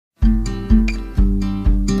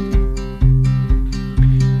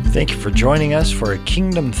Thank you for joining us for a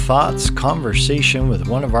Kingdom Thoughts conversation with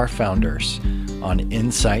one of our founders on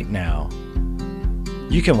Insight Now.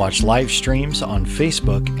 You can watch live streams on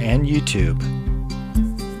Facebook and YouTube.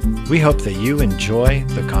 We hope that you enjoy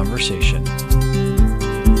the conversation.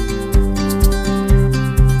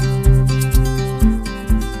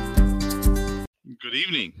 Good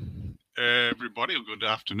evening, everybody, or good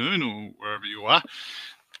afternoon, or wherever you are.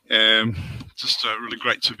 Just really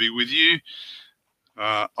great to be with you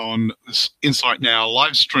on this Insight Now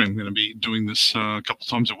live stream. I'm going to be doing this a couple of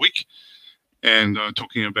times a week and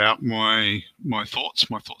talking about my thoughts of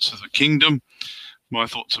the kingdom, my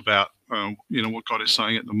thoughts about what God is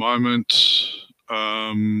saying at the moment,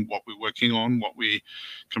 what we're working on, what we're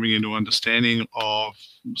coming into understanding of,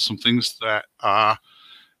 some things that are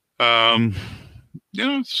some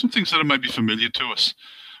things that are maybe familiar to us.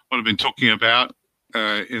 What I've been talking about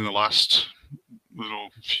in the last little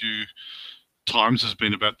few times has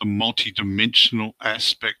been about the multi-dimensional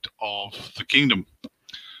aspect of the kingdom.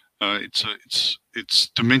 It's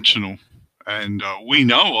dimensional, and we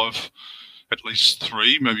know of at least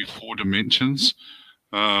 3, maybe 4 dimensions.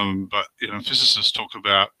 But physicists talk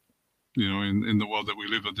about in the world that we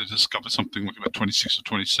live in, they discover something like about 26 or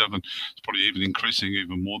 27. It's probably even increasing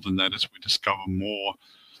even more than that as we discover more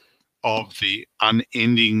of the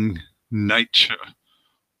unending nature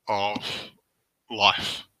of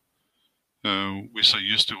life. We're so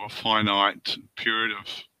used to a finite period of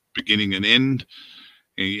beginning and end,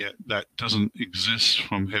 and yet that doesn't exist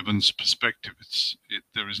from heaven's perspective.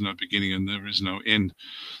 There is no beginning and there is no end.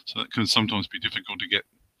 So that can sometimes be difficult to get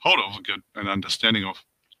hold of, get an understanding of.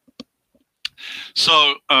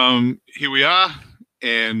 So here we are,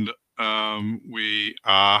 and we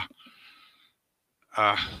are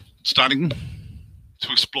starting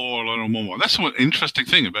to explore a little more. That's one interesting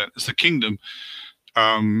thing about it, is the kingdom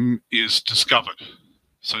is discovered.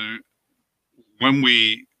 So when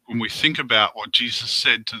we think about what Jesus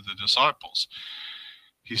said to the disciples,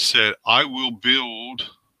 he said, "I will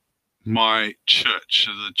build my church."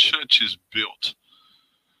 So the church is built.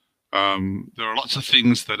 There are lots of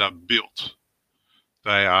things that are built.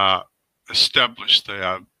 They are established. They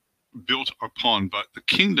are built upon. But the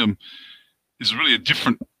kingdom is really a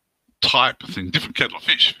different type of thing, different kettle of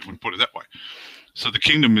fish, if you want to put it that way. So the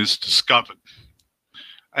kingdom is discovered.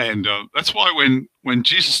 And that's why when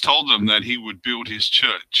Jesus told them that he would build his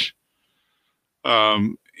church,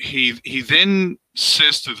 he then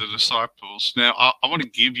says to the disciples, "Now I want to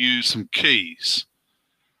give you some keys,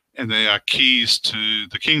 and they are keys to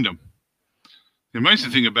the kingdom." The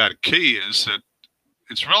amazing thing about a key is that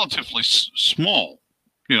it's relatively small.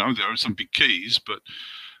 There are some big keys, but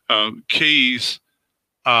keys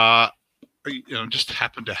are just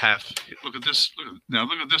happen to have. Look at this.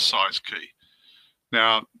 Look at this size key.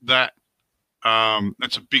 Now that's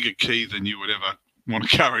a bigger key than you would ever want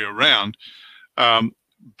to carry around.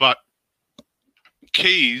 But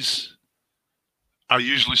keys are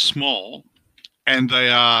usually small, and they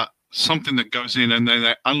are something that goes in and then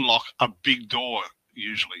they unlock a big door.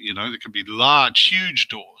 Usually, there can be large, huge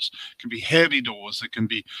doors. It can be heavy doors. It can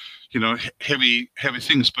be, heavy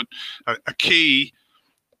things. But a key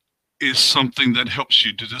is something that helps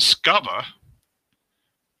you to discover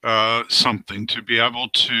something, to be able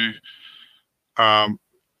to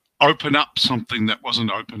open up something that wasn't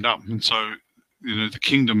opened up. And so, the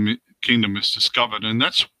kingdom is discovered, and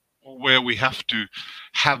that's where we have to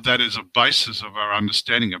have that as a basis of our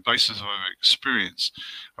understanding, a basis of our experience,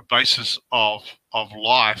 a basis of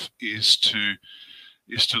life is to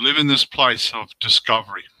live in this place of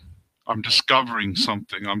discovery. I'm discovering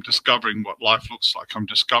something. I'm discovering what life looks like. I'm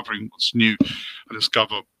discovering what's new. I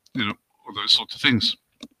discover, all those sorts of things.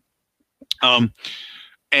 I've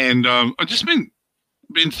just been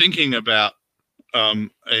thinking about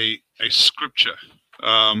a scripture,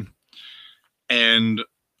 and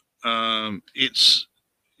it's,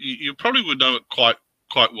 you probably would know it quite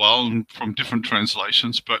well from different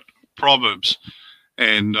translations, but Proverbs,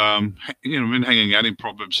 and I've been hanging out in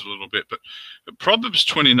Proverbs a little bit, but Proverbs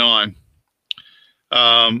 29,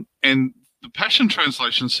 and the Passion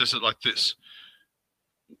Translation says it like this: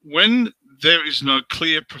 "When there is no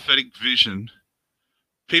clear prophetic vision,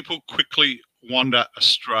 people quickly wander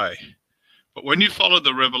astray. But when you follow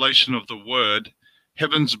the revelation of the word,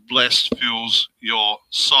 heaven's blessed fills your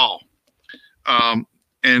soul."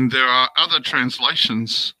 And there are other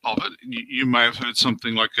translations of it. You may have heard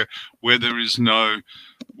something like, "Where there is no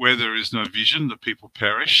vision, the people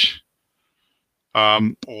perish,"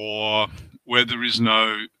 or "Where there is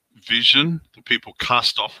no vision, the people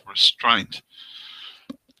cast off restraint."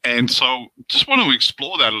 And so just want to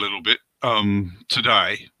explore that a little bit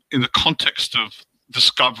today in the context of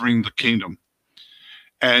discovering the kingdom,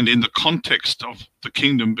 and in the context of the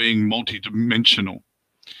kingdom being multidimensional.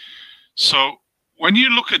 So when you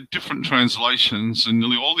look at different translations, and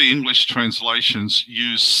nearly all the English translations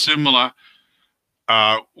use similar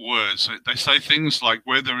words. They say things like,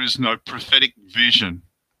 where there is no prophetic vision,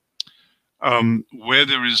 where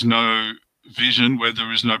there is no vision, where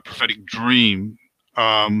there is no prophetic dream,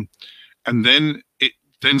 and then it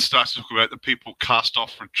then starts to talk about the people cast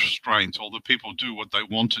off restraint, or the people do what they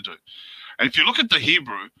want to do. And if you look at the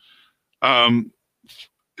Hebrew,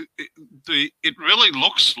 it really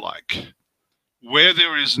looks like where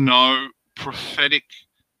there is no prophetic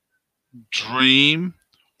dream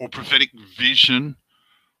or prophetic vision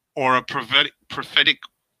or a prophetic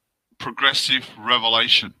progressive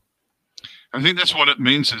revelation. I think that's what it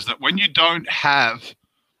means, is that when you don't have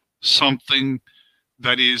something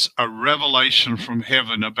that is a revelation from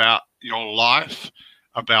heaven about your life,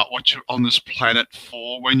 about what you're on this planet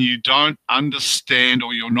for, when you don't understand,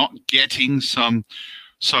 or you're not getting some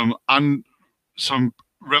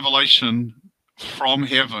revelation from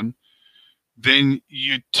heaven, then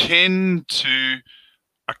you tend to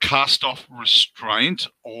cast off restraint,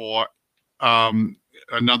 or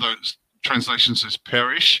another translation says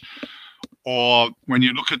perish. Or when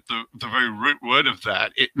you look at the very root word of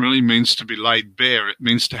that, it really means to be laid bare. It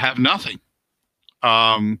means to have nothing.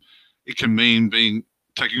 It can mean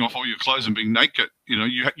taking off all your clothes and being naked. You know,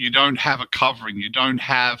 you don't have a covering. You don't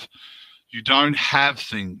have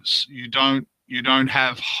things. You don't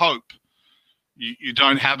have hope. You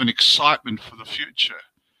don't have an excitement for the future.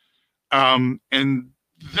 And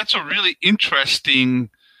that's a really interesting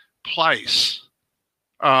place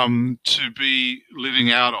to be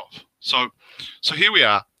living out of. So here we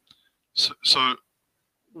are. So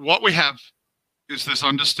what we have is this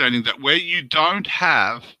understanding that where you don't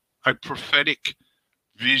have a prophetic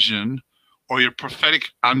vision or your prophetic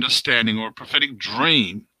understanding or a prophetic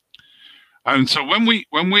dream, and so when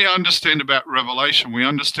we understand about revelation, we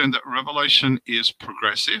understand that revelation is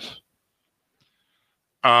progressive.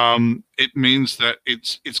 It means that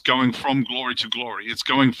it's going from glory to glory. It's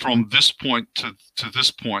going from this point to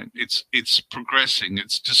this point. It's progressing.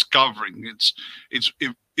 It's discovering. It's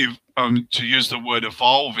to use the word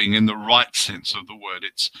evolving in the right sense of the word.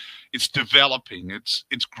 It's developing.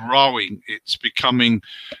 It's growing. It's becoming,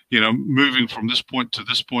 moving from this point to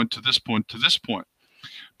this point to this point to this point.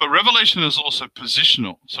 But revelation is also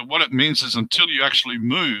positional. So what it means is until you actually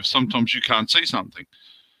move, sometimes you can't see something.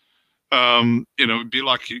 It'd be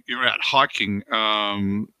like you're out hiking,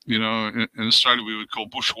 in Australia we would call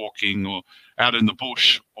bushwalking, or out in the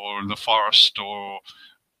bush or in the forest, or,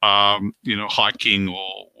 hiking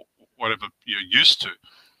or whatever you're used to.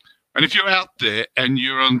 And if you're out there and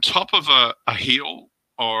you're on top of a hill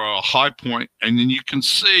or a high point, and then you can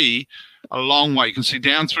see a long way, you can see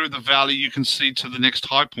down through the valley, you can see to the next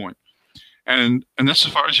high point. And that's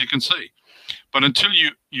as far as you can see. But until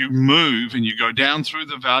you move and you go down through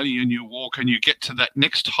the valley and you walk and you get to that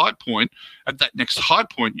next high point, at that next high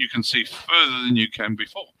point, you can see further than you can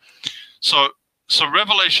before. So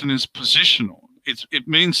revelation is positional. It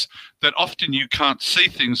means that often you can't see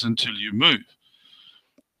things until you move.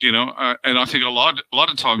 And I think a lot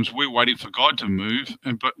of times we're waiting for God to move,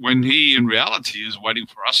 but when He in reality is waiting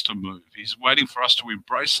for us to move. He's waiting for us to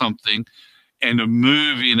embrace something and to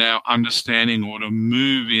move in our understanding, or to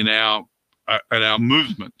move in our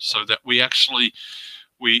movement, so that we actually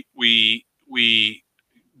we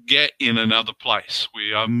get in another place.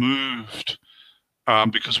 We are moved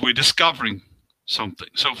because we're discovering something.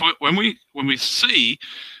 So when we see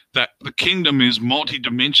that the kingdom is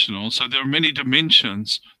multidimensional, so there are many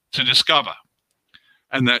dimensions to discover,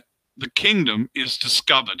 and that the kingdom is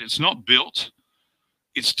discovered. It's not built,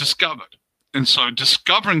 it's discovered. And so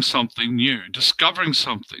discovering something new, discovering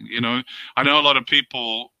something, I know a lot of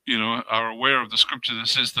people, are aware of the scripture that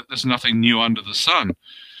says that there's nothing new under the sun,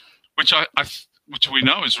 which which we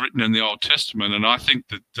know is written in the Old Testament. And I think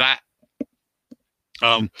that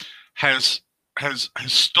has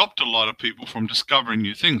stopped a lot of people from discovering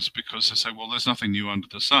new things, because they say, well, there's nothing new under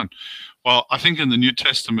the sun. Well, I think in the New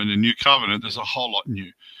Testament and New Covenant, there's a whole lot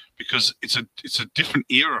new, because it's a different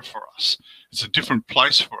era for us. It's a different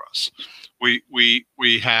place for us. We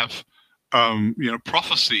have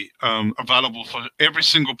prophecy available for every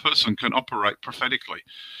single person can operate prophetically.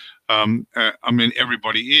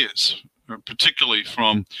 Everybody is, particularly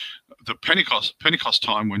from the Pentecost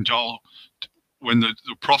time when the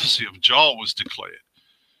prophecy of Joel was declared.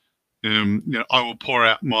 I will pour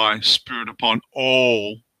out my spirit upon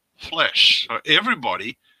all flesh. So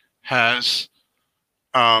everybody has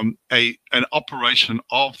an operation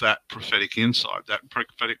of that prophetic insight, that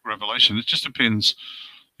prophetic revelation. It just depends,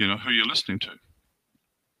 who you're listening to.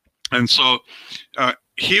 And so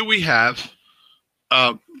here we have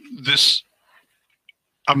this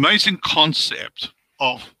amazing concept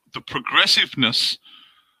of the progressiveness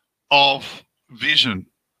of vision,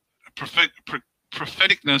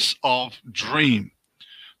 propheticness of dream,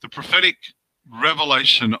 the prophetic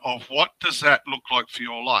revelation of what does that look like for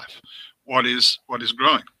your life, what is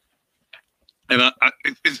growing. And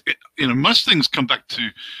most things come back to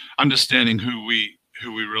understanding who we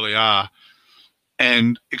really are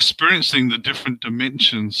and experiencing the different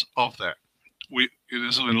dimensions of that.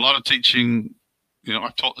 There's a lot of teaching.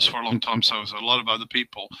 I've taught this for a long time, so there's a lot of other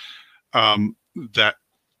people that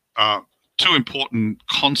are two important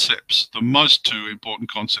concepts, the most two important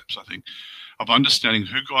concepts, I think, of understanding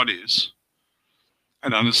who God is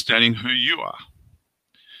and understanding who you are.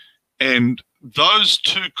 And those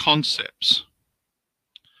two concepts,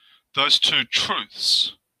 those two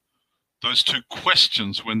truths, those two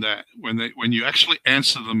questions, when you actually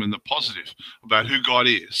answer them in the positive about who God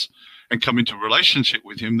is and come into relationship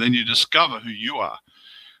with him, then you discover who you are.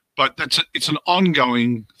 But it's an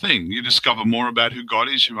ongoing thing. You discover more about who God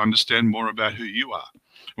is, you understand more about who you are.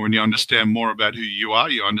 And when you understand more about who you are,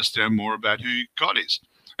 you understand more about who God is.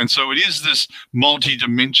 And so it is this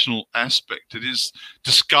multi-dimensional aspect. It is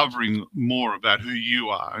discovering more about who you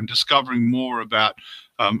are and discovering more about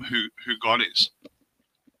who God is.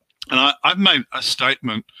 And I've made a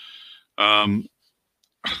statement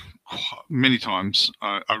many times.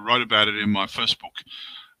 I wrote about it in my first book,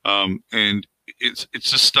 and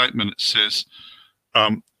it's a statement. It says,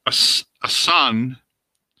 a son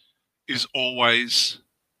is always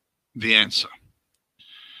the answer.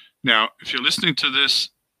 Now, if you're listening to this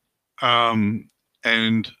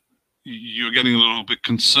and you're getting a little bit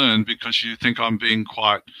concerned because you think I'm being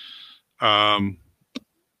quite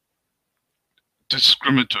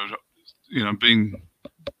discriminatory,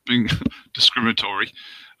 being discriminatory,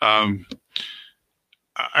 I'm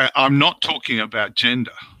not talking about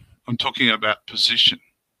gender. I'm talking about position.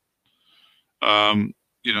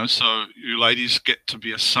 So you ladies get to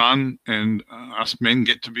be a son, and us men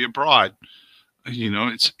get to be a bride.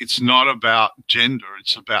 It's not about gender.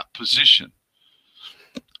 It's about position.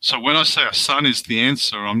 So when I say a son is the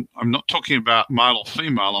answer, I'm not talking about male or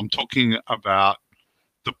female. I'm talking about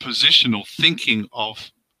the positional thinking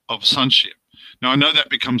of sonship. Now, I know that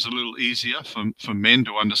becomes a little easier for men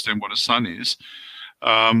to understand what a son is,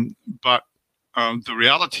 but the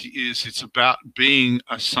reality is it's about being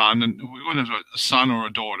a son, and we want a son or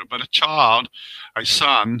a daughter, but a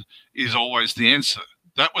son is always the answer.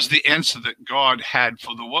 That was the answer that God had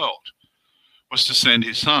for the world, was to send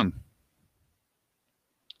his son.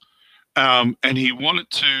 And he wanted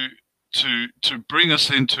to bring us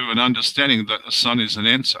into an understanding that a son is an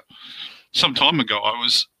answer. Some time ago, I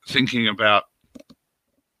was thinking about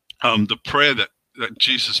the prayer that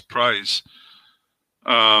Jesus prays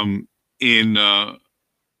in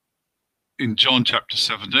John chapter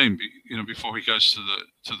 17. Before he goes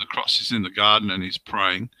to the cross, he's in the garden and he's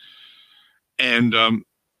praying, and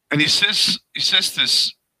he says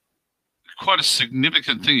this quite a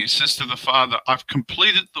significant thing. He says to the Father, "I've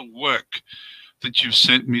completed the work that you've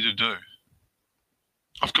sent me to do.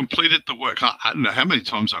 I've completed the work." I don't know how many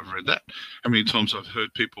times I've read that, how many times I've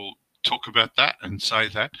heard people talk about that and say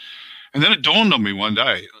that. And then it dawned on me one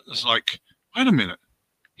day. It's like, wait a minute.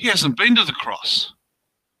 He hasn't been to the cross.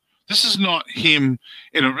 This is not him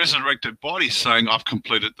in a resurrected body saying, "I've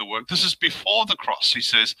completed the work." This is before the cross. He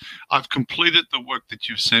says, "I've completed the work that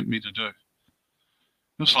you've sent me to do."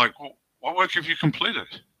 It's like, well, what work have you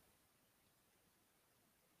completed?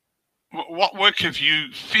 What work have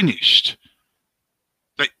you finished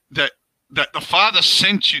that the Father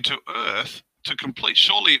sent you to earth to complete?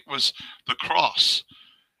 Surely it was the cross.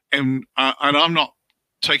 And I'm not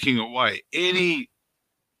taking away any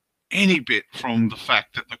bit from the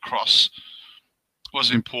fact that the cross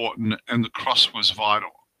was important and the cross was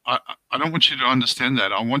vital. I don't want you to understand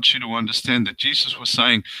that. I want you to understand that Jesus was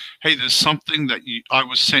saying, hey, there's something that I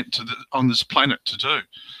was sent on this planet to do.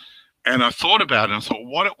 And I thought about it and I thought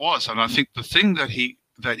what it was. And I think the thing that he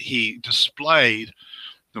displayed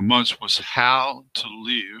the most was how to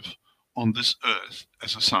live on this earth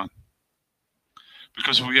as a son.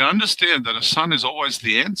 Because we understand that a son is always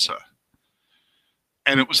the answer.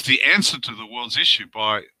 And it was the answer to the world's issue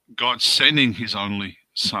by God sending his only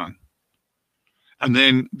son. And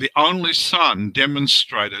then the only son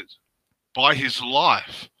demonstrated by his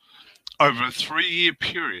life over a 3-year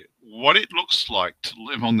period what it looks like to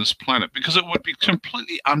live on this planet, because it would be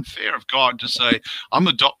completely unfair of God to say, I'm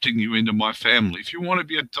adopting you into my family. If you want to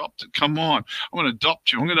be adopted, come on. I'm going to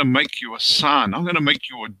adopt you. I'm going to make you a son. I'm going to make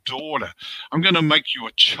you a daughter. I'm going to make you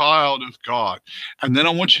a child of God. And then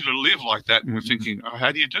I want you to live like that. And we're thinking, oh,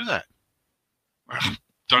 how do you do that? I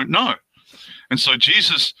don't know. And so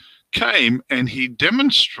Jesus came and he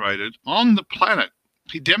demonstrated on the planet,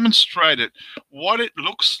 he demonstrated what it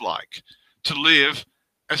looks like to live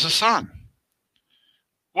as a son,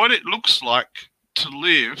 what it looks like to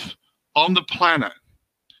live on the planet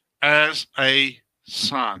as a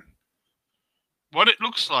son, what it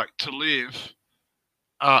looks like to live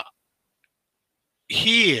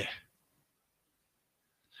here,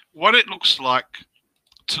 what it looks like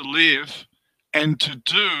to live and to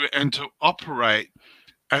do and to operate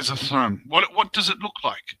as a son. What does it look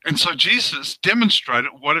like? And so Jesus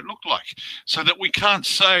demonstrated what it looked like, so that we can't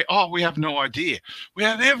say, oh, we have no idea. We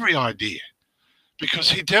have every idea, because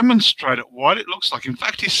he demonstrated what it looks like. In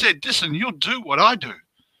fact, he said, listen, you'll do what I do.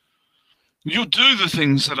 You'll do the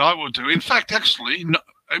things that I will do. In fact, actually,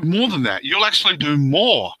 more than that, you'll actually do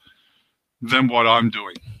more than what I'm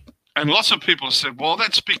doing. And lots of people have said, well,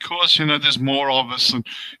 that's because, there's more of us and,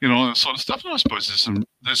 that sort of stuff. And I suppose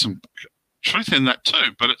there's some truth in that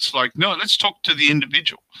too, but it's like, no, let's talk to the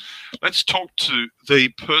individual. Let's talk to the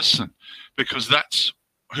person, because that's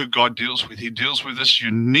who God deals with. He deals with us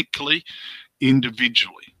uniquely,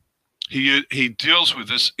 individually. He deals with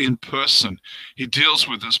us in person. He deals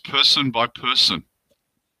with us person by person.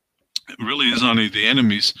 It really is only the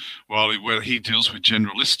enemies where he deals with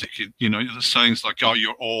generalistic. The sayings like, oh,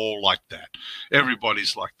 you're all like that.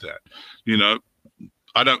 Everybody's like that.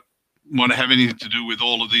 I don't want to have anything to do with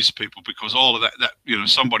all of these people, because all of that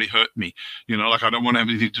somebody hurt me. I don't want to have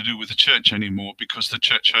anything to do with the church anymore because the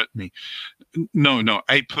church hurt me. No,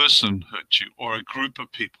 a person hurt you, or a group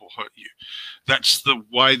of people hurt you. That's the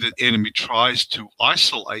way that the enemy tries to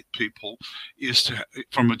isolate people, is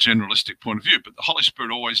from a generalistic point of view. But the Holy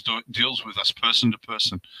Spirit always deals with us person to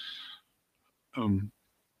person,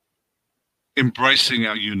 embracing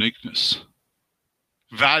our uniqueness,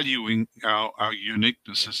 valuing our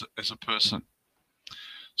uniqueness as a person.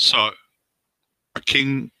 So a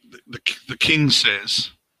king, the king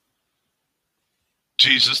says,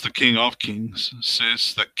 Jesus, the King of Kings,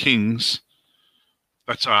 says that kings,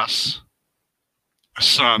 that's us, a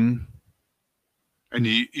son, and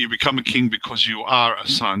you become a king because you are a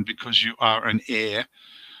son, because you are an heir.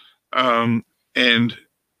 And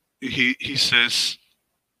he says,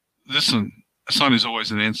 listen, a son is always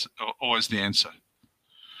the answer.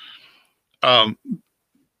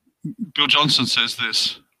 Bill Johnson says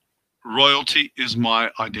this: royalty is my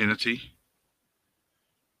identity.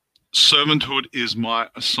 Servanthood is my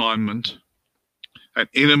assignment. And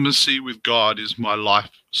intimacy with God is my life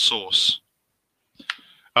source.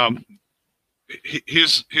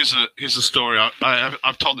 Here's a story.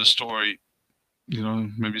 I've told this story,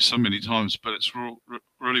 maybe so many times, but it's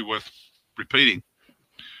really worth repeating.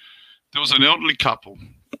 There was an elderly couple,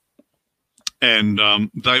 and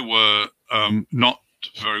they were not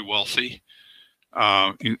very wealthy.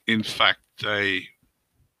 In fact, they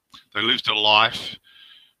lived a life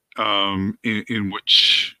in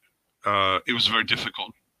which it was very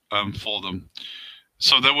difficult for them.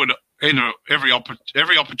 So they would enter every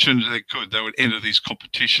opportunity they could. They would enter these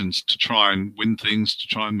competitions to try and win things, to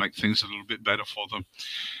try and make things a little bit better for them,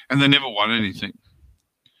 and they never won anything.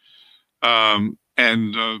 And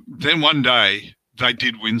then one day they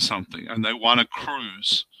did win something, and they won a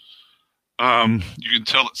cruise. You can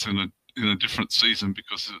tell it's in a different season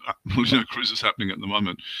because no cruise is happening at the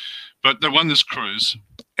moment. But they won this cruise,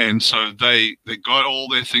 and so they got all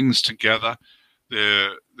their things together,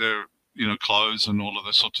 their clothes and all of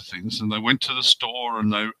those sorts of things, and they went to the store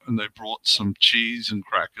and they brought some cheese and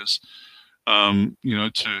crackers,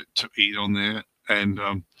 to eat on there. And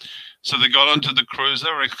so they got onto the cruise. They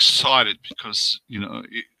were excited because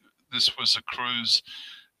this was a cruise.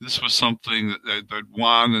 This was something that they'd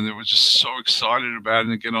won, and they were just so excited about it,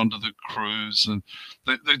 and get onto the cruise. And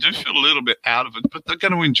they do feel a little bit out of it, but they're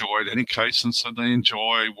going to enjoy it in any case. And so they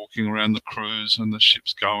enjoy walking around the cruise and the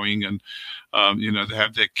ship's going, and they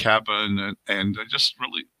have their cabin, and they're just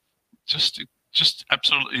really just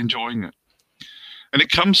absolutely enjoying it. And it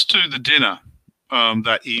comes to the dinner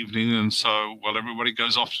that evening, and so while everybody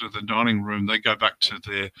goes off to the dining room, they go back to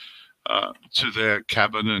their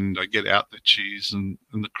cabin, and they get out the cheese and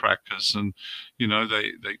the crackers, and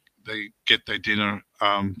they get their dinner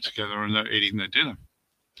together, and they're eating their dinner.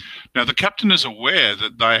 Now the captain is aware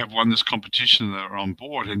that they have won this competition, they're on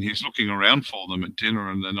board, and he's looking around for them at dinner,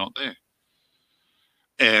 and they're not there.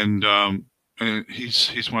 and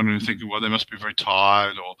he's wondering, thinking, well, they must be very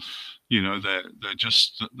tired, or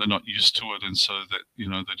they're not used to it, and so that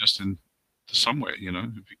they're just in somewhere, if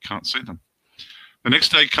you can't see them. The next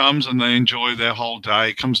day comes and they enjoy their whole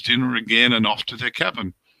day. Comes dinner again and off to their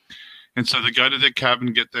cabin. And so they go to their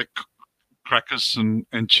cabin, get their crackers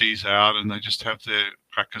and cheese out, and they just have their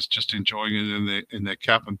crackers, just enjoying it in their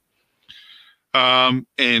cabin.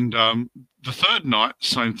 The third night,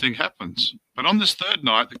 same thing happens. But on this third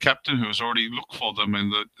night, the captain, who has already looked for them in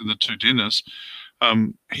the two dinners,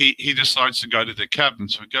 he decides to go to their cabin.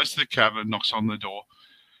 So he goes to the cabin, knocks on the door,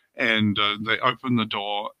 and they open the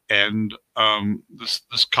door, and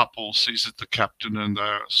this couple sees the captain, and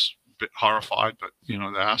they're a bit horrified, but they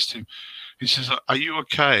asked him. He says, "Are you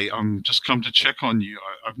okay? I'm just come to check on you.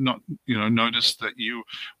 I've not noticed that you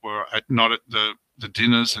were not at the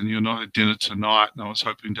dinners, and you're not at dinner tonight, and I was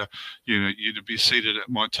hoping to you to be seated at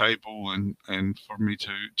my table and for me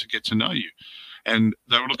to get to know you." And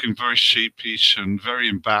they were looking very sheepish and very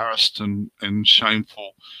embarrassed and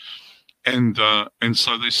shameful. And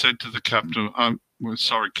so they said to the captain, "We're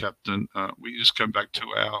sorry, Captain. We just came back to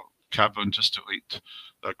our cabin just to eat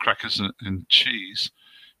crackers and cheese."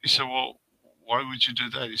 He said, "Well, why would you do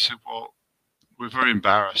that?" He said, "Well, we're very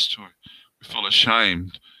embarrassed. We feel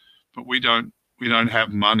ashamed, but we don't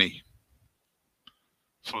have money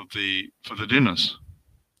for the dinners."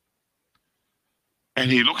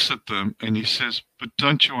 And he looks at them and he says, "But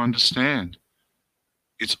don't you understand?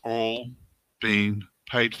 It's all been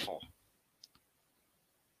paid for.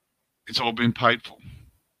 It's all been paid for."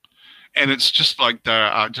 And it's just like they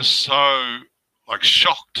are just so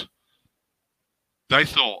shocked. They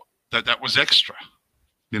thought that was extra.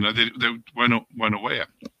 They weren't aware.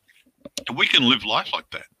 And we can live life like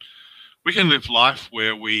that. We can live life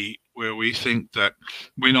where we think that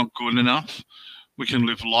we're not good enough. We can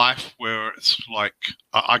live life where it's like,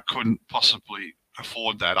 I couldn't possibly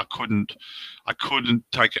afford that. I couldn't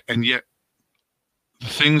take it. And yet the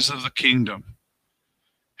things of the kingdom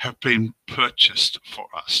have been purchased for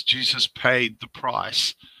us. Jesus paid the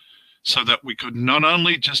price so that we could not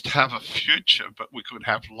only just have a future, but we could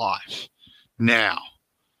have life now,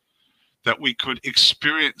 that we could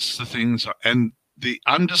experience the things and the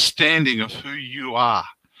understanding of who you are,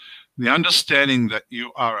 the understanding that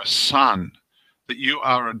you are a son, that you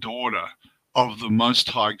are a daughter of the Most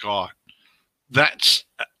High God. That's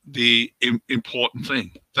the important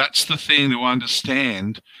thing. That's the thing to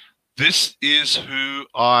understand. This is who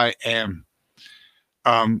I am.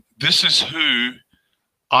 This is who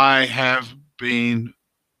I have been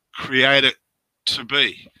created to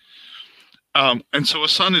be. And so a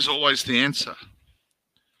son is always the answer.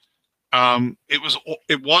 It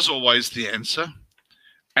was always the answer,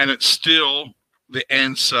 and it's still the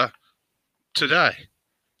answer today.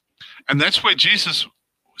 And that's where Jesus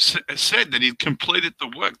said that he'd completed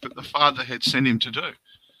the work that the Father had sent him to do.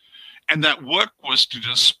 And that work was to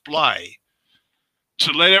display,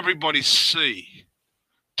 to let everybody see,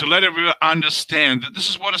 to let everyone understand that this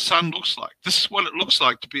is what a son looks like. This is what it looks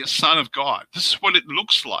like to be a son of God. This is what it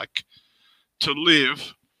looks like to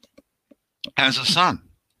live as a son.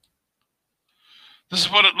 This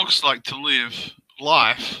is what it looks like to live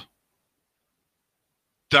life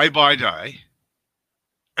day by day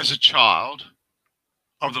as a child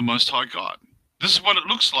of the Most High God. This is what it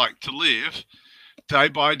looks like to live day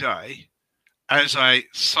by day as a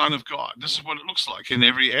son of God. This is what it looks like in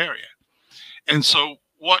every area. And so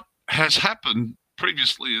what has happened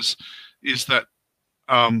previously is that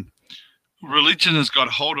religion has got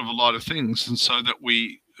hold of a lot of things, and so that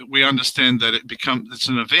we understand that it's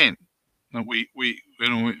an event.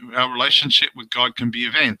 Our relationship with God can be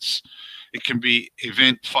events. It can be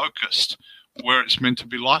event focused, where it's meant to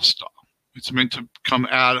be lifestyle. It's meant to come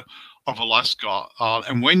out of a lifestyle.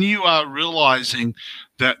 And when you are realizing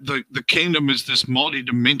that the kingdom is this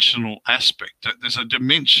multi-dimensional aspect, that there's a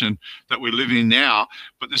dimension that we live in now,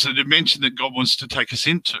 but there's a dimension that God wants to take us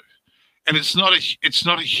into. And it's not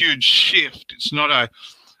a huge shift. It's not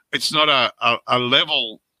a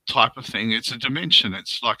level type of thing. It's a dimension.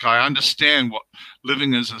 It's like, I understand what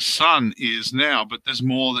living as a son is now, but there's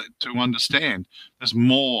more to understand. There's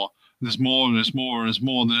more, and there's more, and there's more, and there's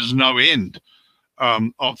more. And there's no end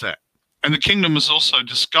of that. And the kingdom is also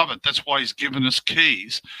discovered. That's why he's given us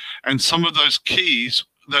keys. And some of those keys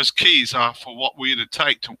are for what we're to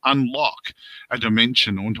take to unlock a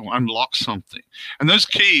dimension or to unlock something. And those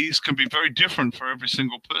keys can be very different for every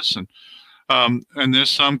single person. And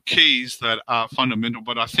there's some keys that are fundamental,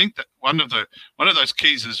 but I think that one of those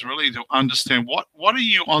keys is really to understand what are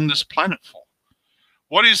you on this planet for?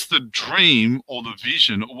 What is the dream or the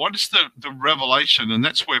vision? What is the revelation? And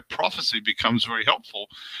that's where prophecy becomes very helpful,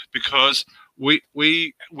 because we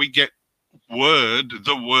get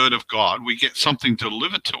the word of God. We get something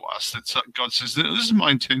delivered to us that God says, this is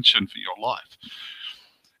my intention for your life.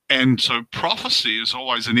 And so prophecy is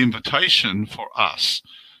always an invitation for us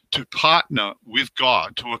to partner with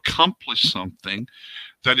God to accomplish something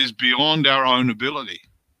that is beyond our own ability.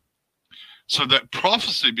 So that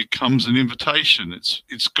prophecy becomes an invitation.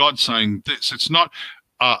 It's God saying this. It's not,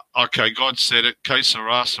 okay, God said it, que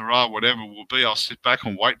sera, sera, whatever will be. I'll sit back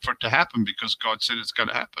and wait for it to happen because God said it's going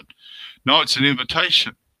to happen. No, it's an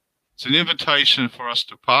invitation. It's an invitation for us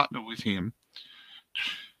to partner with him,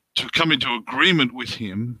 to come into agreement with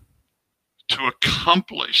him, to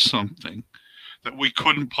accomplish something that we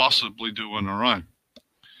couldn't possibly do on our own.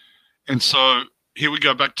 And so here we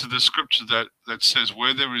go back to the scripture that says,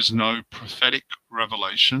 where there is no prophetic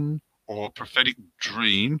revelation or prophetic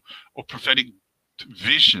dream or prophetic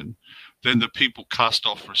vision, then the people cast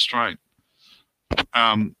off restraint.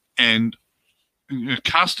 And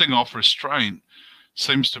casting off restraint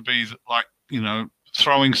seems to be like,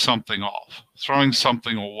 throwing something off, throwing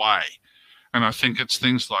something away. And I think it's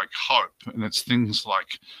things like hope, and it's things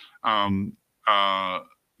like,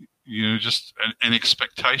 just an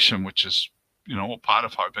expectation, which is, all part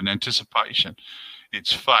of hope, and anticipation.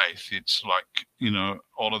 It's faith. It's like,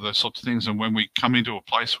 all of those sorts of things. And when we come into a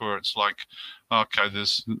place where it's like, okay,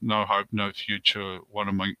 there's no hope, no future, what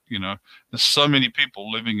am I, there's so many people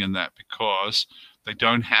living in that because they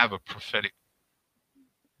don't have a prophetic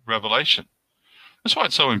revelation. That's why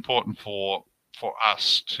it's so important for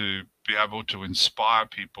us to be able to inspire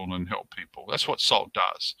people and help people. That's what salt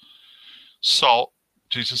does. Salt,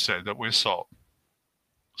 Jesus said that we're salt.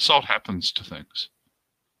 Salt happens to things.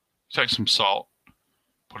 Take some salt,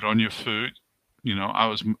 put it on your food. I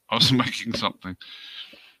was making something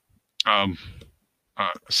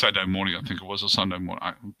Saturday morning, I think it was, or Sunday morning.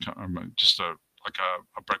 I can't remember. Just a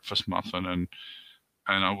breakfast muffin, and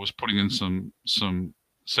I was putting in some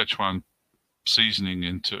Szechuan seasoning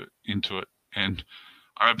into it, and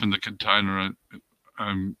I opened the container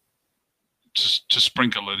and to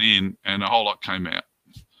sprinkle it in, and a whole lot came out.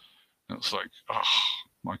 And it's like, oh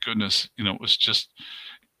my goodness, it was just,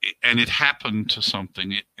 and it happened to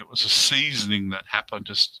something. It was a seasoning that happened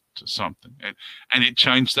to something, and it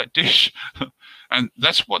changed that dish. And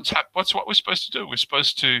that's what we're supposed to do. We're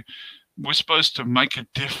supposed to make a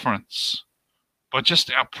difference by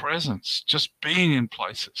just our presence, just being in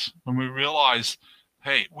places. When we realize,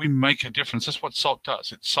 hey, we make a difference. That's what salt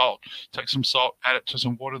does. It's salt. Take some salt, add it to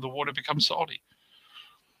some water. The water becomes salty.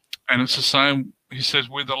 And it's the same, he says,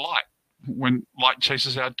 with the light. When light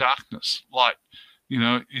chases out darkness, light,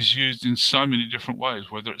 is used in so many different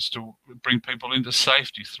ways, whether it's to bring people into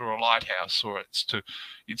safety through a lighthouse, or it's to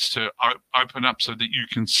open up so that you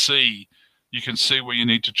can see where you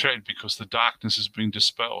need to tread because the darkness has been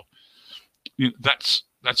dispelled. That's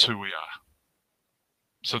who we are.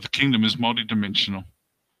 So the kingdom is multidimensional.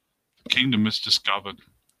 The kingdom is discovered,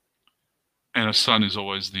 and a son is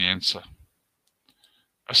always the answer.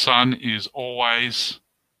 A son is always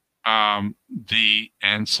the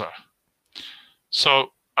answer.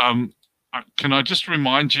 So can I just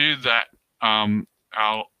remind you that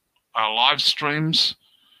our live streams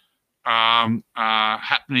are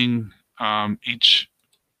happening each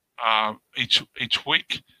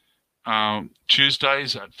week.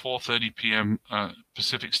 Tuesdays at 4:30 p.m.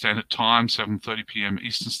 Pacific Standard Time, 7:30 p.m.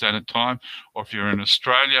 Eastern Standard Time, or if you're in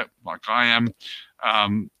Australia, like I am,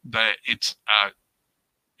 it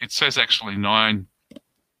says actually 9:30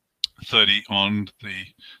 on the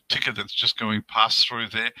ticket that's just going past through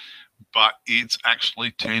there, but it's actually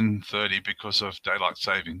 10:30 because of daylight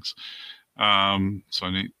savings. So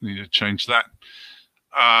I need to change that.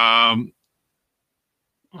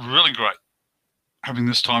 Really great having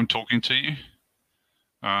this time talking to you.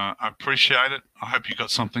 I appreciate it. I hope you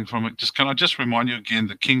got something from it. Can I just remind you again,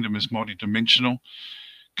 the kingdom is multidimensional.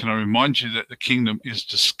 Can I remind you that the kingdom is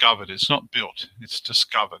discovered? It's not built, it's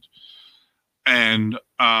discovered. And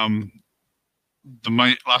the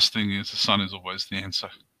last thing is, the son is always the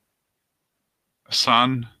answer. A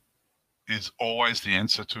son is always the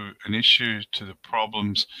answer to an issue, to the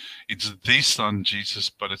problems. It's the son,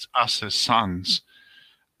 Jesus, but it's us as sons.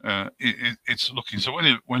 It's looking. So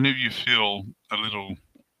whenever you feel a little,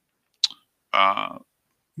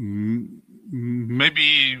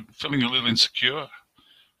 maybe feeling a little insecure,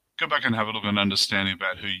 go back and have a look and understanding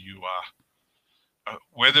about who you are.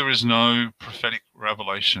 Where there is no prophetic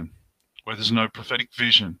revelation, where there's no prophetic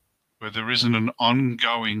vision, where there isn't an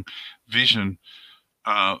ongoing vision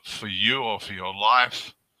for you or for your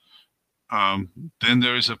life, then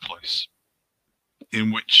there is a place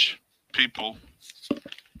in which people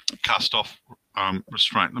cast off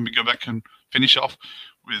restraint. Let me go back and finish off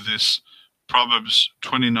with this Proverbs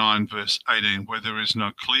 29 verse 18, where there is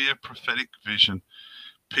no clear prophetic vision,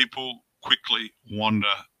 people quickly wander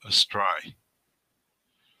astray.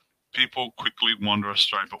 People quickly wander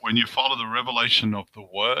astray. But when you follow the revelation of the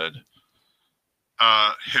word,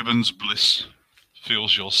 heaven's bliss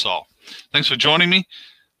fills your soul. Thanks for joining me.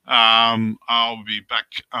 I'll be back.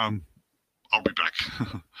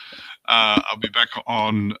 I'll be back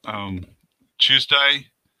on Tuesday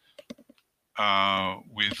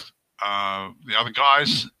with the other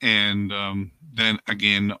guys, and then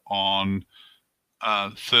again on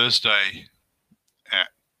Thursday at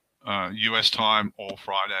US time or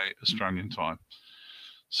Friday Australian time.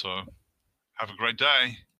 So have a great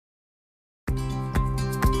day.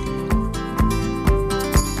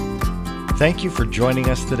 Thank you for joining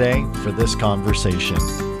us today for this conversation.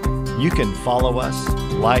 You can follow us,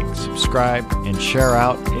 like, subscribe, and share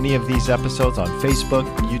out any of these episodes on Facebook,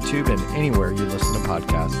 YouTube, and anywhere you listen to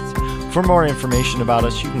podcasts. For more information about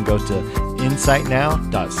us, you can go to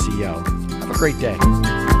insightnow.co. Have a great day.